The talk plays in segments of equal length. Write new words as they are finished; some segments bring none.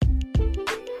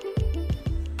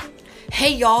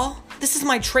hey y'all, this is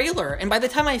my trailer, and by the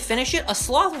time I finish it, a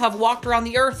sloth will have walked around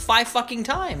the earth 5 fucking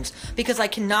times, because I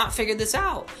cannot figure this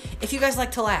out. If you guys like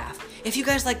to laugh, if you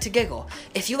guys like to giggle,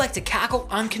 if you like to cackle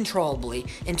uncontrollably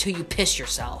until you piss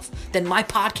yourself, then my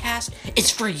podcast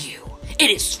is for you. It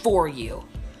is for you.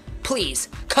 Please,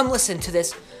 come listen to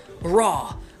this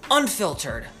raw,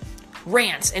 unfiltered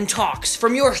rants and talks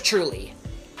from yours truly.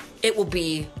 It will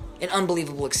be an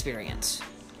unbelievable experience.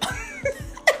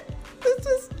 This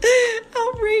is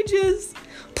outrageous.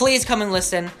 Please come and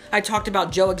listen. I talked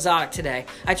about Joe Exotic today.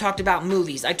 I talked about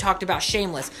movies. I talked about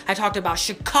Shameless. I talked about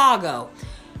Chicago,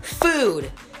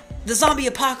 food, the zombie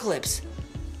apocalypse,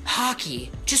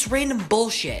 hockey, just random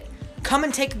bullshit. Come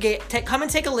and take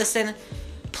a listen.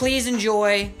 Please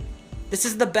enjoy. This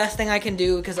is the best thing I can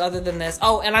do, because other than this...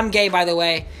 Oh, and I'm gay, by the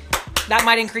way. That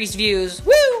might increase views.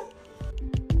 Woo!